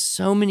 Because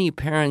so many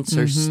parents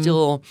are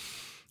still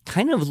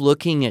kind of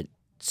looking at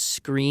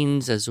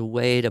screens as a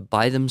way to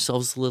buy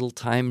themselves a little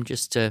time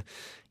just to,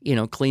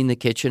 clean the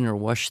kitchen or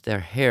wash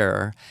their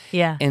hair.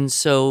 Yeah. And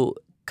so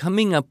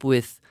coming up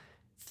with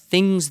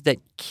things that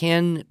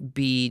can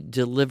be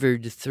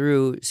delivered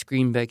through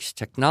screen-based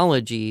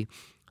technology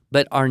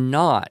but are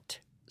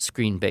not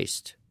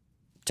screen-based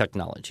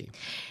technology.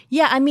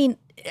 Yeah, I mean,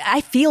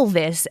 I feel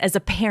this as a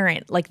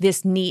parent,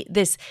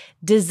 this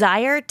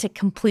desire to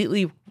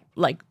completely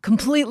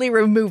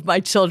remove my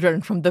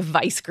children from the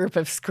vice group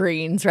of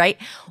screens,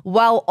 right?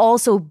 While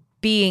also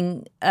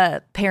being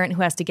a parent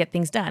who has to get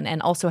things done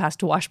and also has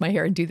to wash my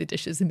hair and do the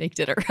dishes and make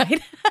dinner, right?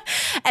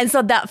 And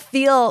so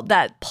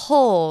that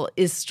pull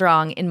is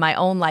strong in my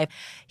own life.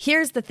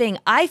 Here's the thing.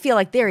 I feel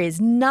like there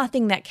is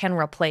nothing that can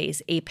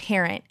replace a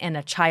parent and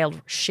a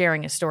child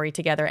sharing a story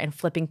together and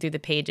flipping through the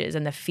pages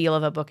and the feel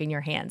of a book in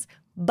your hands.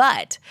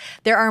 But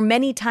there are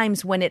many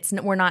times when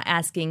we're not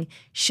asking,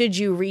 should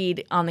you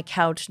read on the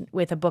couch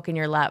with a book in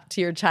your lap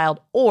to your child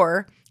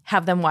or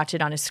have them watch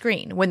it on a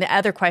screen? When the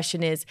other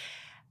question is,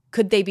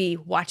 could they be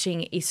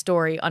watching a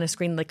story on a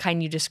screen the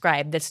kind you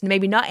described that's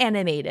maybe not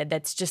animated,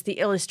 that's just the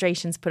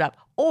illustrations put up,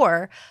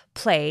 or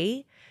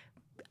play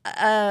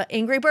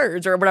Angry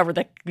Birds or whatever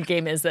the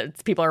game is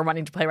that people are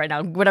wanting to play right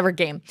now, whatever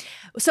game.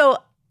 So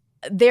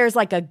there's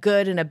like a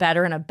good and a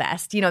better and a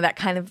best, that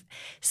kind of.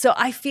 So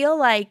I feel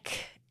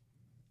like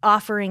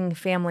offering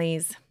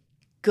families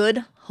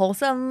good,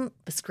 wholesome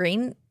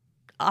screen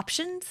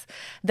options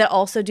that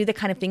also do the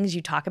kind of things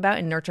you talk about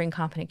in nurturing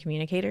competent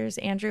communicators,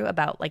 Andrew,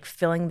 about like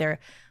filling their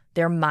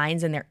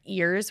minds and their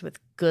ears with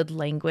good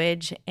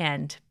language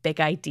and big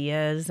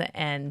ideas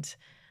and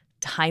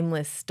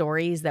timeless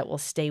stories that will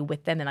stay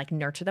with them and like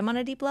nurture them on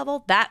a deep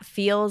level. That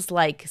feels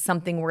like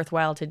something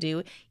worthwhile to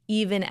do,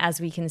 even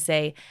as we can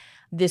say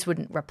this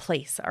wouldn't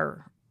replace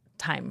our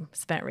time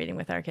spent reading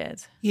with our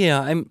kids.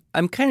 Yeah,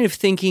 I'm kind of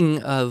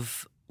thinking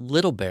of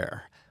Little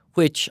Bear,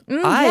 which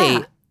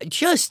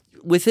just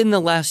within the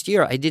last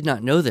year, I did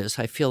not know this.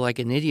 I feel like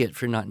an idiot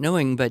for not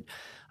knowing, but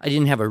I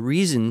didn't have a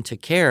reason to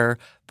care.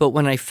 But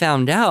when I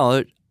found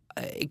out,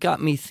 it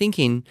got me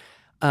thinking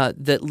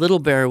that Little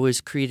Bear was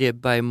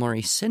created by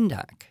Maurice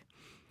Sendak,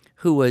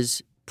 who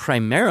was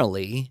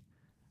primarily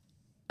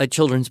a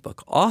children's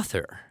book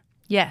author.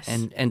 Yes.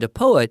 And a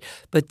poet.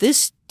 But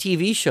this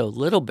TV show,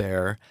 Little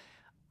Bear,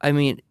 I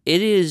mean,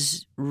 it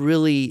is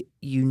really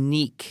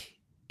unique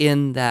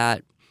in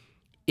that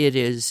it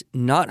is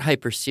not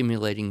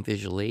hyperstimulating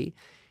visually.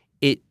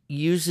 It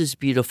uses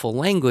beautiful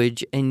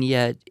language, and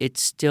yet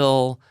it's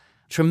still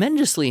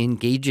tremendously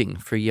engaging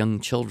for young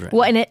children.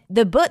 Well, and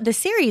the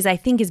series, I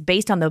think, is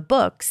based on the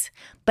books,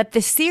 but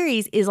the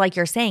series is, like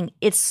you're saying,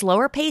 it's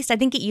slower paced. I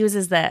think it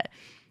uses the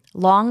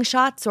long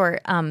shots or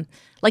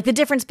like the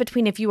difference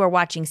between if you were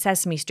watching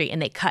Sesame Street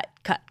and they cut.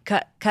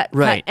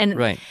 Right, and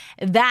right.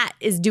 That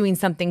is doing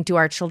something to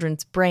our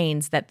children's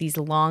brains that these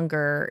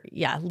longer,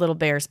 Little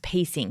Bear's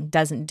pacing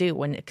doesn't do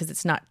because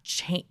it's not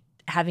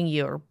having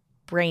your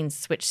brain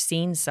switch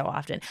scenes so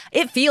often.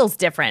 It feels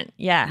different.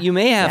 Yeah. You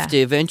may have to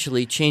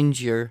eventually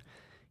change your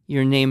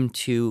name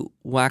to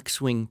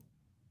Waxwing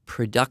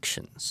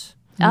Productions.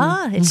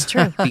 It's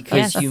true.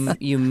 Because yes.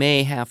 you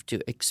may have to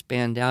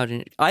expand out.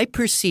 And I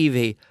perceive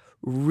a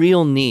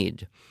real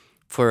need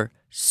for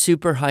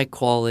super high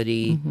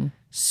quality,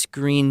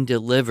 screen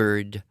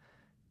delivered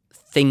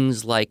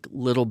things like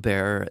Little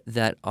Bear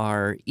that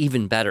are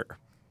even better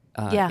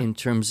in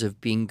terms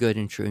of being good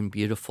and true and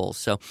beautiful.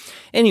 So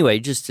anyway,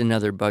 just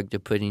another bug to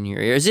put in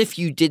your ear, as if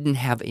you didn't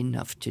have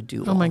enough to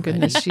do. Oh my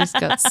goodness, she's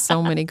got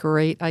so many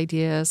great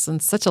ideas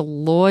and such a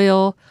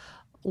loyal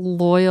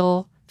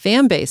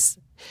fan base.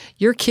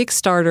 Your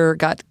Kickstarter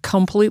got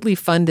completely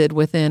funded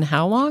within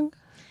how long?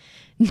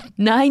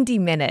 90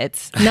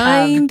 minutes.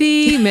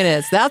 90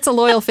 minutes. That's a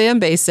loyal fan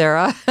base,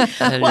 Sarah.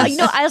 Well,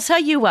 I'll tell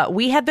you what,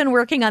 we have been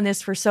working on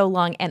this for so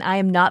long, and I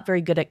am not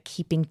very good at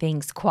keeping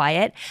things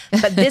quiet.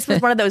 But this was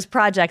one of those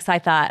projects I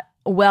thought,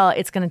 well,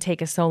 it's going to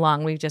take us so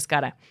long. We've just got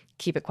to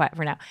keep it quiet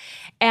for now.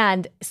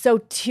 And so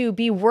to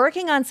be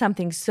working on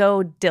something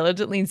so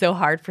diligently and so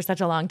hard for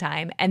such a long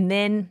time,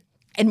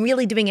 and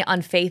really doing it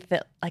on faith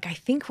that, like, I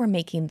think we're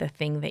making the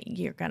thing that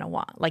you're going to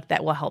want, like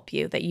that will help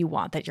you, that you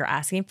want, that you're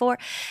asking for.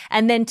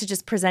 And then to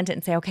just present it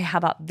and say, okay, how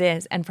about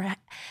this? And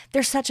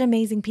they're such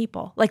amazing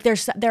people. Like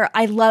this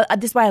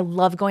is why I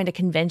love going to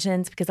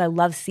conventions, because I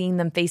love seeing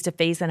them face to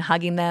face and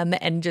hugging them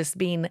and just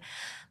being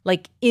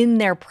like in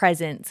their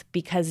presence,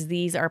 because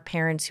these are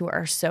parents who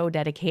are so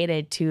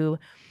dedicated to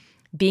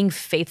being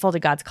faithful to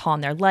God's call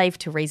in their life,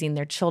 to raising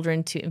their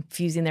children, to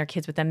infusing their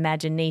kids with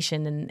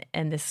imagination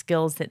and the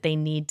skills that they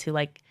need to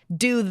like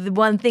do the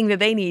one thing that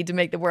they need to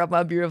make the world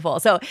more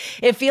beautiful. So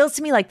it feels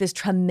to me like this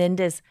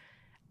tremendous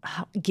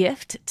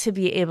gift to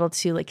be able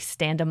to like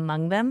stand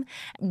among them.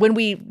 When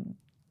we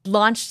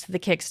launched the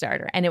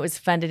Kickstarter and it was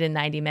funded in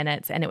 90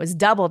 minutes and it was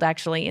doubled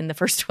actually in the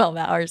first 12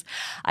 hours,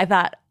 I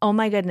thought, oh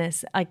my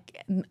goodness,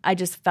 I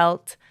just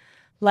felt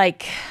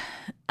like,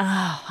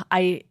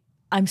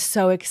 I'm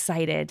so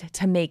excited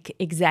to make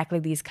exactly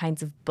these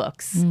kinds of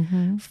books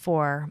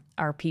for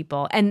our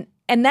people. And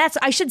that's,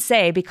 I should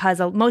say, because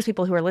most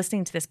people who are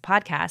listening to this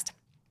podcast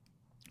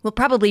will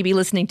probably be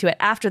listening to it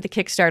after the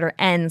Kickstarter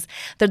ends.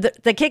 The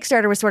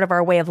Kickstarter was sort of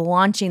our way of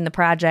launching the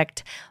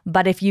project.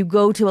 But if you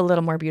go to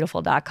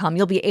alittlemorebeautiful.com,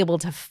 you'll be able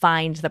to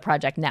find the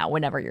project now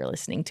whenever you're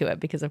listening to it,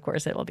 because, of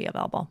course, it will be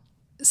available.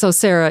 So,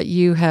 Sarah,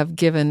 you have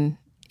given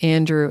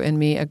Andrew and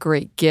me a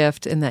great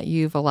gift in that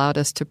you've allowed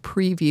us to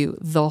preview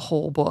the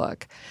whole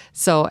book.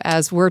 So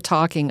as we're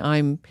talking,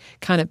 I'm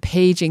kind of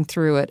paging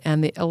through it,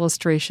 and the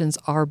illustrations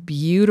are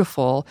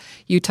beautiful.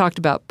 You talked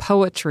about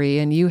poetry,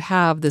 and you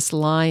have this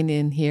line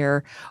in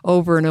here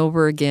over and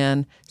over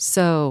again: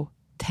 sow,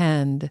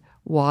 tend,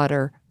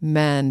 water,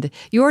 mend.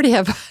 You're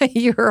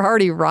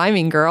already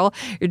rhyming, girl.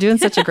 You're doing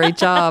such a great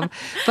job.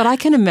 But I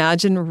can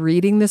imagine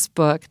reading this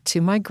book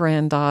to my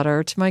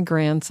granddaughter, to my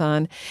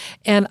grandson.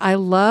 And I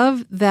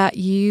love that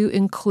you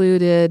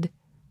included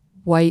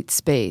white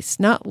space,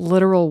 not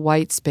literal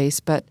white space,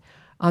 but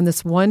on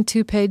this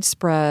 1-2-page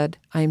spread,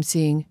 I'm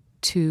seeing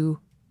 2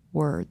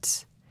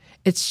 words.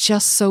 It's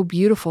just so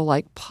beautiful.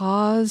 Like,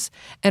 pause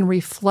and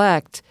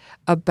reflect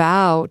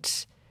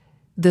about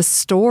the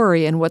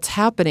story and what's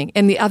happening.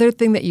 And the other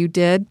thing that you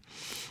did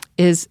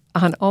is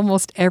on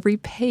almost every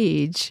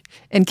page,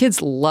 and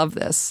kids love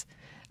this.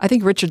 I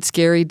think Richard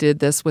Scarry did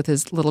this with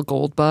his little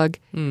gold bug.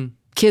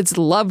 Kids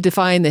love to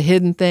find the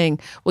hidden thing.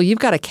 Well, you've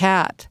got a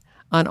cat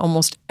on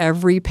almost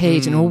every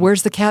page. And,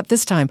 where's the cat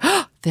this time?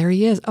 There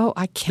he is. Oh,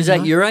 I can't. Was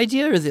that your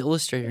idea or the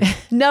illustrator?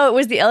 No, it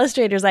was the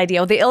illustrator's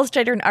idea. Well, the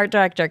illustrator and art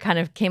director kind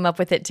of came up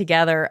with it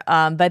together.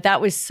 But that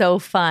was so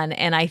fun.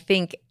 And I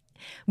think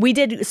we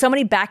did so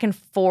many back and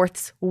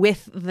forths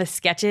with the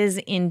sketches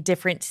in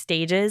different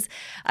stages.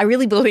 I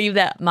really believe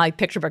that my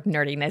picture book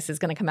nerdiness is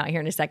going to come out here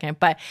in a second,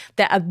 but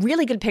that a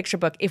really good picture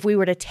book, if we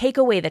were to take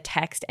away the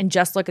text and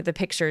just look at the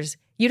pictures,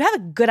 you'd have a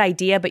good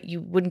idea, but you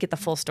wouldn't get the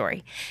full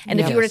story. And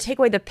if you were to take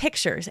away the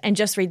pictures and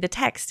just read the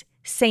text,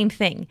 same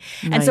thing.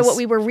 Nice. And so what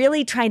we were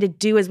really trying to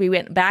do as we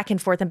went back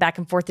and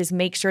forth is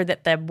make sure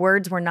that the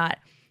words were not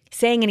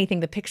saying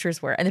anything the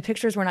pictures were, and the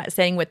pictures were not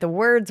saying what the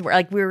words were.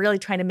 Like, we were really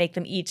trying to make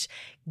them each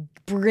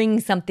bring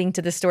something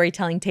to the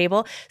storytelling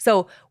table.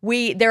 So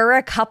there were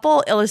a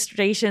couple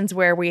illustrations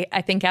where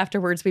I think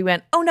afterwards we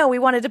went, oh no, we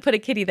wanted to put a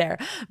kitty there.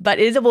 But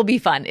it will be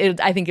fun.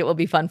 I think it will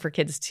be fun for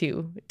kids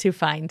to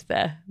find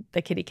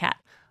the kitty cat.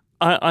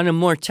 On a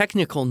more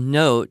technical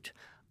note,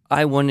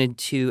 I wanted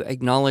to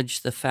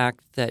acknowledge the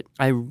fact that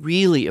I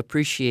really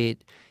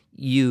appreciate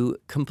you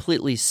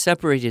completely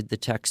separated the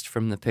text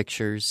from the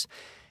pictures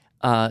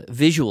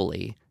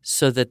visually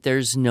so that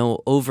there's no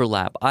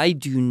overlap. I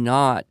do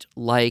not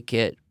like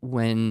it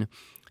when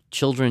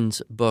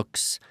children's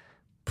books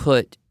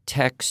put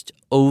text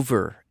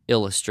over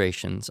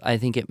illustrations. I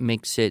think it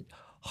makes it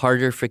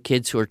harder for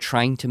kids who are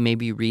trying to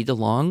maybe read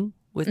along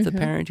with the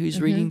parent who's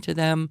reading to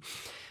them.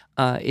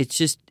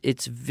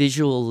 It's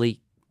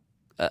visually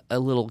a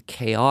little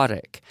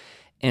chaotic.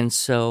 And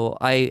so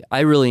I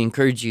really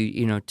encourage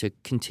you, to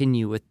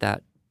continue with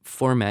that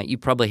format. You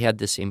probably had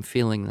the same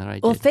feeling that I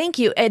did. Well, thank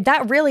you.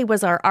 That really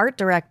was our art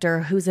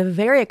director, who's a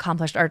very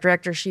accomplished art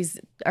director. She's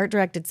art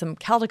directed some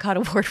Caldecott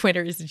Award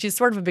winners, and she's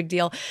sort of a big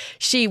deal.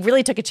 She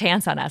really took a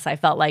chance on us, I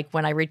felt like,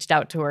 when I reached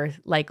out to her,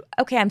 like,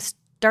 okay, I'm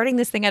starting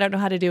this thing I don't know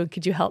how to do.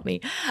 Could you help me?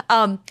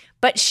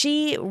 But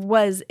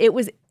it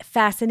was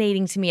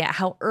fascinating to me at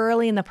how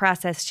early in the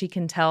process she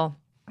can tell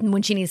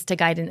when she needs to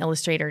guide an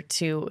illustrator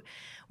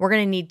we're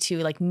going to need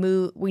to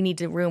move. We need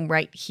room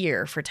right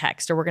here for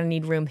text, or we're going to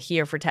need room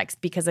here for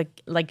text, because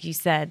like you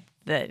said,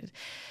 the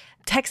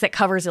text that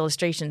covers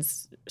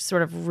illustrations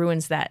sort of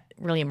ruins that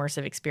really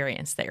immersive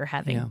experience that you're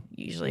having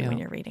usually when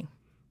you're reading.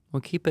 Well,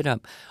 keep it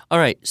up. All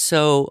right.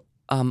 So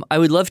I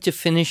would love to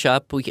finish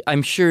up.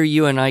 I'm sure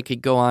you and I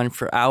could go on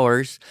for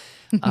hours,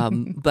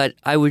 but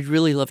I would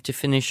really love to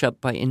finish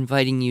up by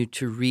inviting you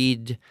to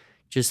read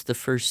just the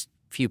first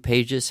few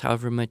pages,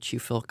 however much you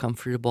feel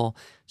comfortable,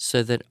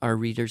 so that our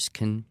readers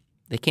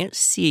they can't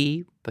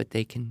see, but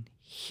they can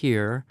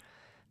hear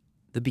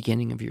the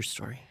beginning of your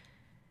story.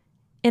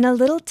 In a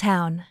little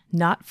town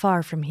not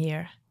far from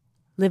here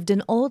lived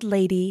an old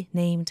lady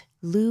named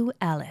Lou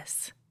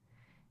Alice.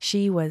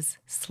 She was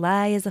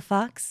sly as a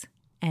fox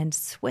and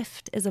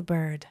swift as a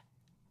bird.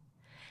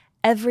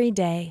 Every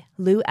day,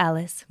 Lou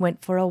Alice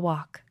went for a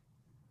walk,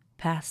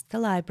 past the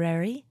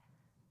library,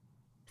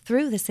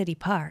 through the city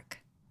park,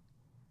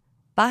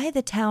 by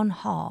the town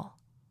hall,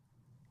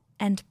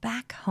 and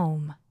back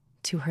home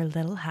to her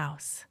little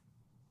house.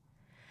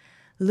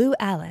 Lou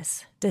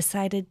Alice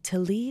decided to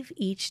leave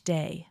each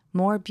day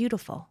more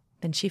beautiful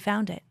than she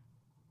found it.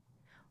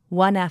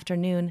 One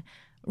afternoon,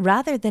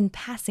 rather than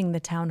passing the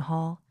town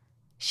hall,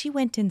 she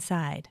went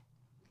inside.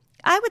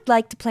 "I would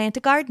like to plant a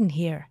garden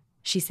here,"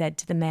 she said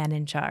to the man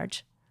in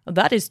charge.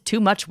 "That is too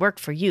much work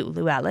for you,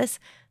 Lou Alice,"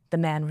 the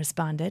man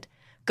responded.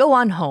 "Go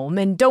on home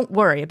and don't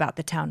worry about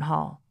the town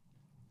hall."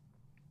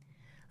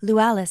 Lou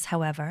Alice,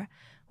 however,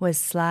 was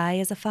sly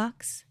as a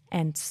fox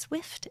and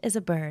swift as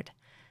a bird,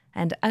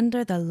 and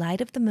under the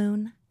light of the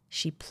moon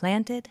she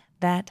planted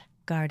that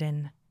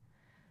garden.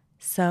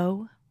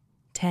 Sow,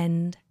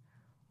 tend,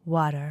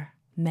 water,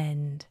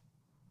 mend.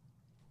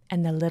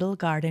 And the little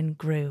garden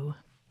grew.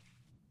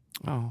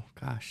 Oh,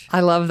 gosh.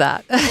 I love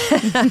that.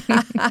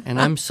 And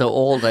I'm so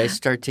old, I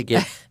start to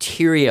get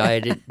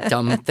teary-eyed at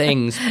dumb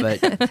things,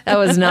 but... That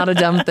was not a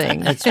dumb thing.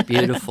 That's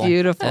beautiful.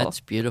 Beautiful. That's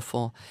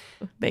beautiful.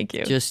 Thank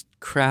you. Just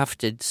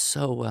crafted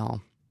so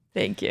well.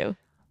 Thank you.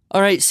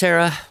 All right,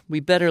 Sarah,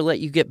 we better let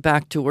you get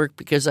back to work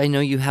because I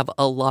know you have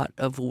a lot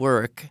of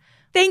work.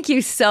 Thank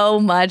you so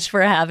much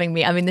for having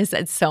me. I mean,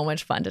 it's so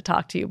much fun to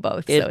talk to you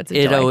both. So it's a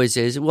joy. It always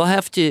is. We'll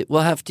have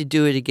to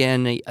do it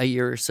again a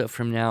year or so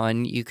from now,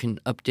 and you can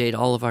update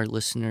all of our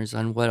listeners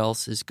on what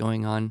else is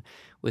going on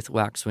with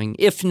Waxwing.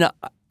 If not,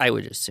 I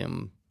would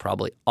assume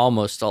probably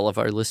almost all of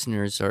our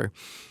listeners are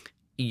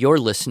your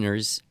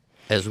listeners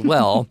as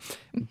well.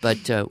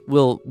 But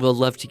we'll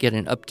love to get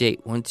an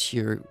update once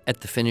you're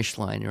at the finish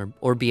line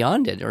or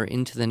beyond it or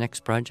into the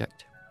next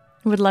project.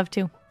 Would love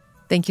to.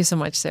 Thank you so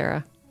much,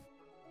 Sarah.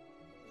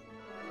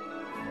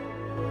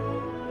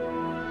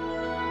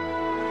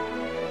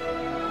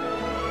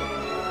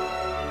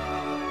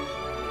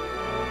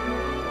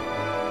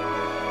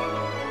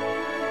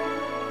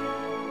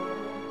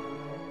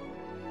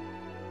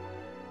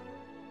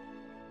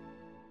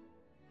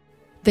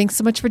 Thanks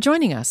so much for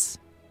joining us.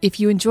 If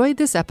you enjoyed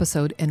this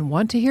episode and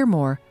want to hear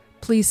more,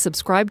 please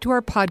subscribe to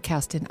our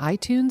podcast in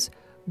iTunes,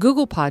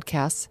 Google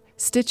Podcasts,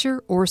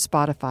 Stitcher, or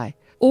Spotify,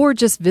 or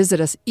just visit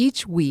us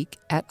each week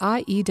at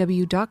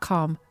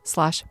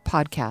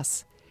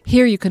iew.com/podcasts.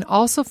 Here you can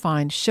also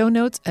find show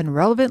notes and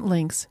relevant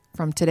links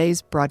from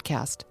today's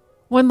broadcast.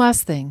 One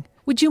last thing,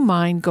 would you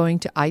mind going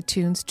to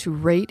iTunes to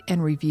rate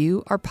and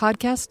review our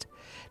podcast?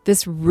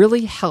 This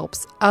really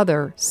helps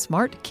other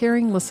smart,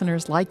 caring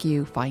listeners like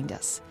you find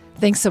us.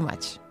 Thanks so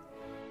much.